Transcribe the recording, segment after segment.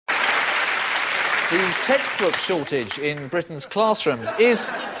The textbook shortage in Britain's classrooms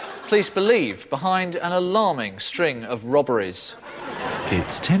is, police believe, behind an alarming string of robberies.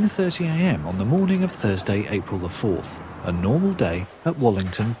 It's 10:30 a.m. on the morning of Thursday, April the 4th, a normal day at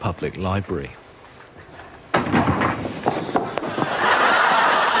Wallington Public Library. The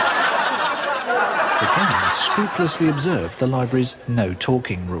gang scrupulously observed the library's no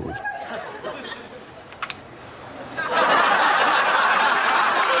talking rule.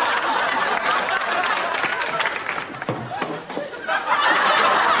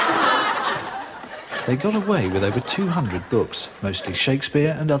 They got away with over 200 books, mostly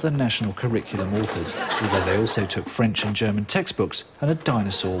Shakespeare and other national curriculum authors, although they also took French and German textbooks and a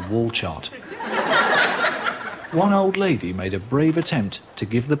dinosaur wall chart. One old lady made a brave attempt to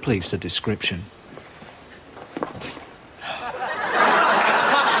give the police a description.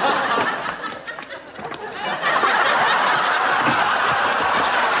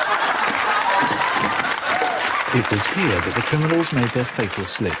 It was here that the criminals made their fatal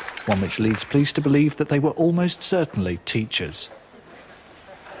slip, one which leads police to believe that they were almost certainly teachers.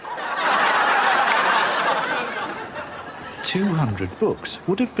 200 books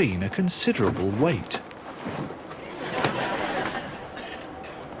would have been a considerable weight.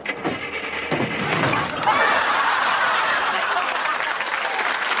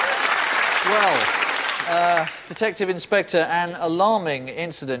 Well, Detective Inspector, an alarming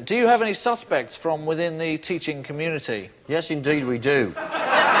incident. Do you have any suspects from within the teaching community? Yes, indeed we do.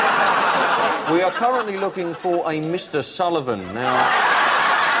 We are currently looking for a Mr. Sullivan. Now,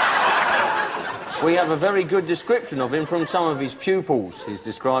 we have a very good description of him from some of his pupils. He's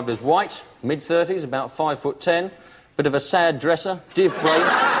described as white, mid-30s, about 5'10", bit of a sad dresser, div brain,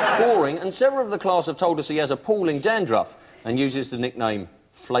 boring, and several of the class have told us he has appalling dandruff and uses the nickname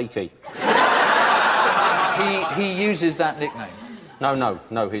Flaky. He uses that nickname?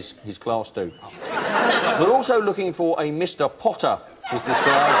 No, his class do. We're also looking for a Mr. Potter. He's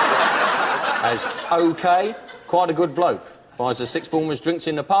described as OK, quite a good bloke. Buys the sixth formers drinks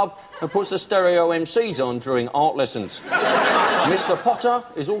in the pub and puts the stereo MCs on during art lessons. Mr. Potter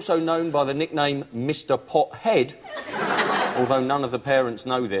is also known by the nickname Mr. Pothead, although none of the parents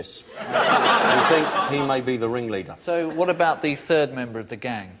know this. We think he may be the ringleader. So what about the third member of the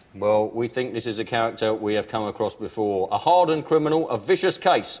gang? Well, we think this is a character we have come across before. A hardened criminal, a vicious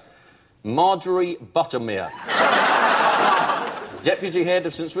case. Marjorie Buttermere. Deputy head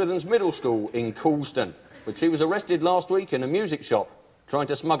of St Swithin's Middle School in Coulston. But she was arrested last week in a music shop, trying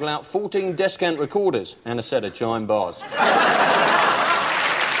to smuggle out 14 descant recorders and a set of chime bars.